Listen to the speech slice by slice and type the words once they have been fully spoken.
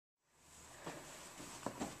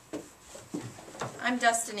I'm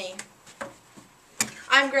Destiny.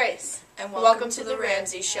 I'm Grace. And welcome to the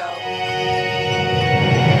Ramsey Show.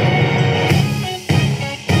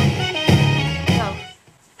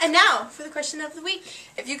 And now, for the question of the week.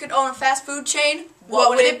 If you could own a fast food chain,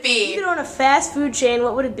 what would it be? If you could own a fast food chain,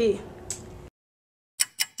 what would it be?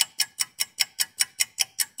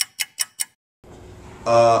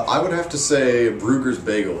 I would have to say Brugger's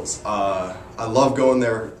Bagels. I love going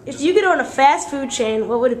there. If you could own a fast food chain,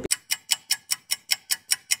 what would it be?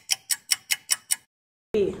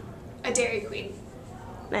 A Dairy Queen.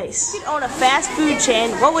 Nice. If you could own a fast food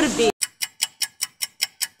chain, what would it be?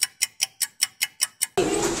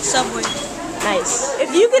 Subway. Nice.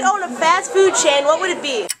 If you could own a fast food chain, what would it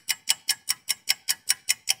be?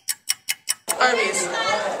 Arby's.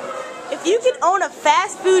 If you could own a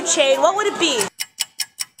fast food chain, what would it be?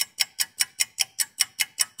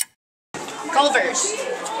 Culver's.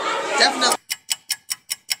 Definitely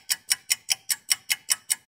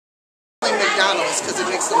McDonald's because it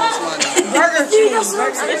makes the most money. Burger King.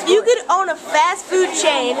 If you could own a fast food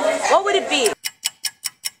chain, what would it be?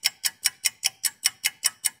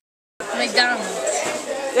 McDonald's.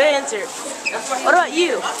 Good answer. What about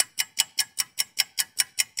you?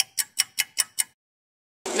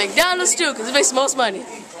 McDonald's too, because it makes the most money.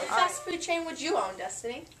 What fast food chain would you own,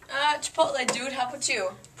 Destiny? Chipotle, dude. How about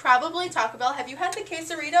you? Probably Taco Bell. Have you had the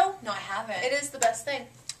quesarito? No, I haven't. It is the best thing.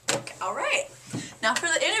 Okay, all right. Now for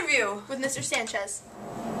the interview With Mr. Sanchez.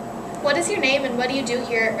 What is your name and what do you do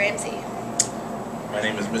here at Ramsey? My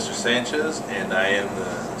name is Mr. Sanchez, and I am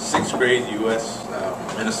the 6th grade U.S.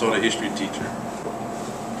 Minnesota history teacher.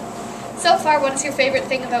 So far, what is your favorite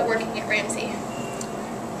thing about working at Ramsey?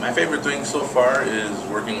 My favorite thing so far is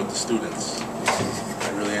working with the students.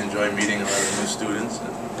 I really enjoy meeting a lot of new students.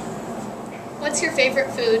 What's your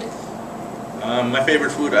favorite food? My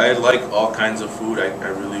favorite food, I like all kinds of food. I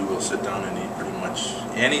really will sit down and eat pretty much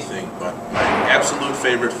anything, but my absolute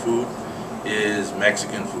favorite food is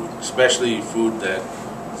Mexican food, especially food that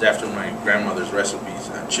is after my grandmother's recipes.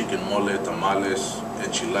 Chicken mole, tamales,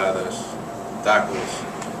 enchiladas, tacos,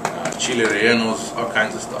 chile rellenos, all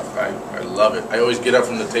kinds of stuff. I love it. I always get up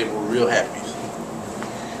from the table real happy.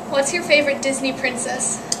 What's your favorite Disney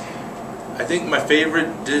princess? I think my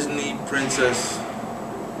favorite Disney princess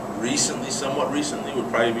somewhat recently, would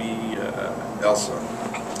probably be Elsa.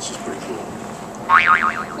 She's pretty cool.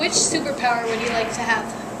 Which superpower would you like to have?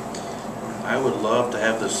 I would love to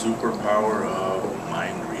have the superpower of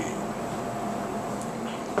mind reading.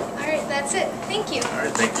 Alright, that's it. Thank you.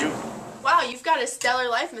 Alright, thank you. Wow, you've got a stellar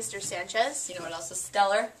life, Mr. Sanchez. You know what else is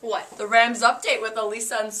stellar? What? The Rams update with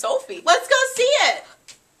Elisa and Sophie. Let's go see it!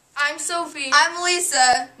 I'm Sophie. I'm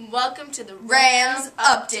Lisa. Welcome to the Rams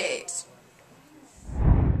Update.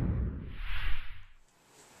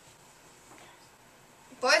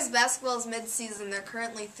 Boys basketball is mid-season. They're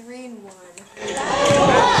currently 3-1.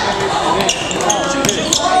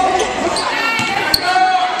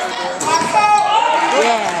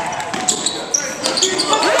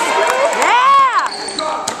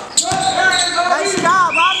 Nice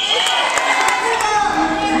job, Bobby.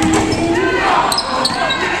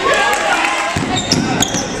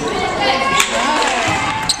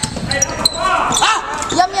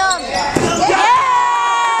 Yum yum!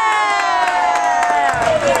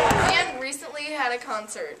 And recently had a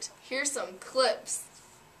concert. Here's some clips.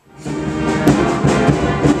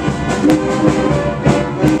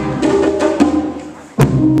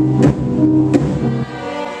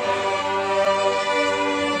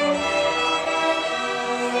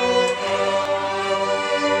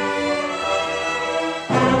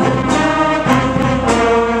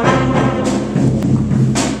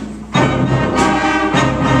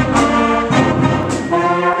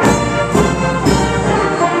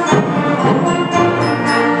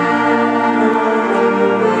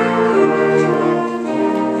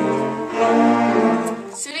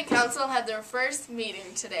 Had their first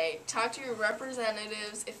meeting today. Talk to your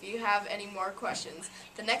representatives if you have any more questions.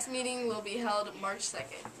 The next meeting will be held March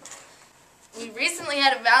 2nd. We recently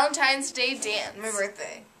had a Valentine's Day dance. My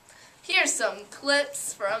birthday. Here's some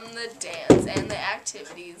clips from the dance and the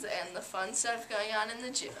activities and the fun stuff going on in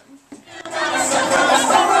the gym.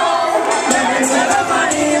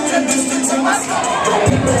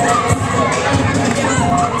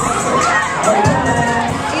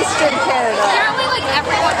 Eastern Canada. Apparently, like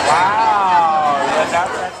everyone.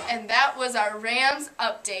 And that was our Rams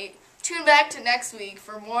update. Tune back to next week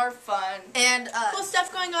for more fun And cool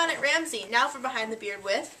stuff going on at Ramsey. Now for Behind the Beard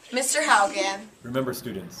with Mr. Halgan. Remember,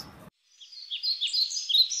 students,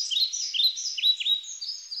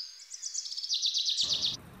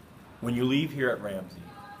 when you leave here at Ramsey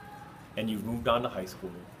and you've moved on to high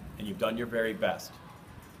school, and you've done your very best.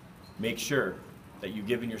 Make sure that you've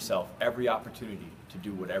given yourself every opportunity to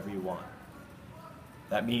do whatever you want.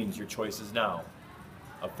 That means your choices now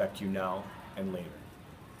affect you now and later.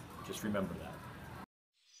 Just remember that.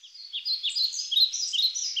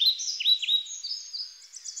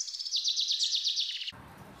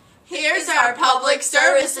 Here's our public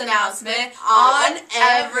service announcement on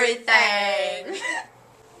everything.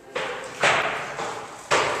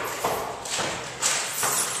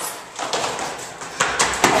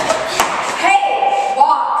 Hey!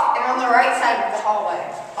 Walk! And on the right side of the hallway.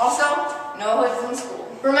 Also, no hoods in school.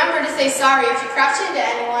 Remember to say sorry if you crash into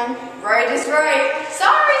anyone. Right is right.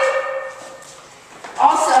 Sorry!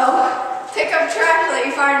 Also, pick up trash that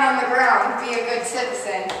you find on the ground. Be a good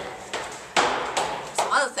citizen.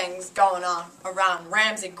 Some other things going on around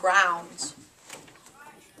Ramsey grounds.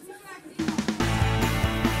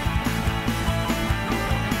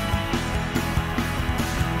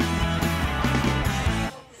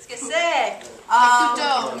 Esquecer.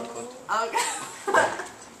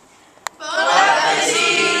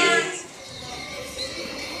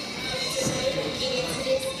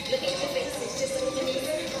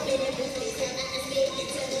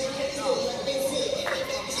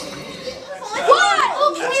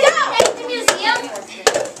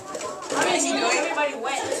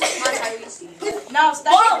 No,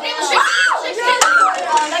 stop.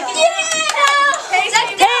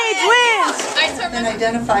 Paige wins! Been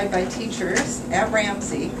identified by teachers at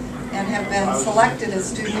Ramsey and have been selected as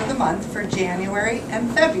Student of the Month for January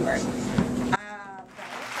and February.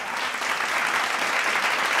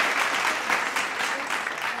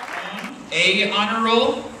 A honor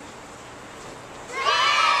roll.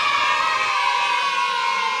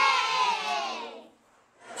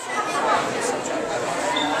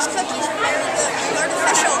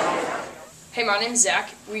 Hey, my name's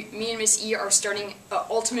Zach. Me and Miss E are starting an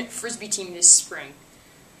ultimate frisbee team this spring.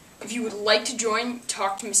 If you would like to join,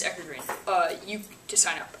 talk to Miss Eckergren. To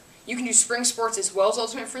sign up. You can do spring sports as well as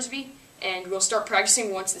ultimate frisbee, and we'll start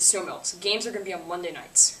practicing once the snow melts. Games are going to be on Monday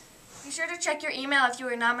nights. Be sure to check your email if you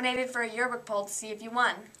were nominated for a yearbook poll to see if you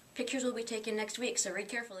won. Pictures will be taken next week, so read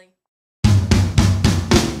carefully.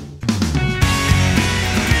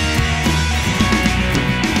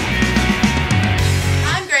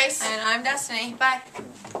 I'm Grace. And I'm Destiny. Bye.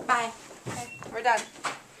 Bye. Okay, we're done.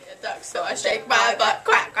 Yeah, duck, so I shake my butt.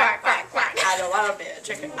 Quack, quack, quack, quack. I don't want to be a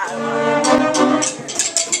chicken. I don't want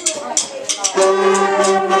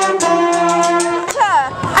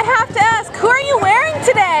I have to ask, who are you wearing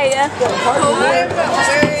today? I don't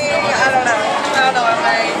know what I'm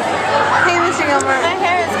wearing. Hey, Mr. Gilmore. My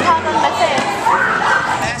hair is caught on my face.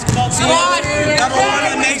 Basketball team, number one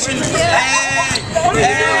in the nation. Hey!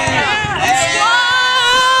 Hey!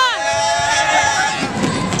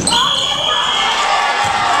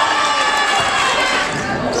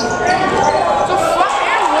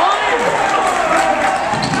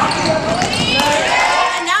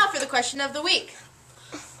 And now for the question of the week.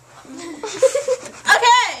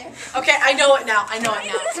 Okay, I know it now.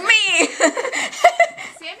 It's me!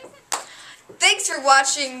 Thanks for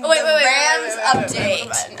watching the Rams update.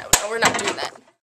 No, we're not doing that.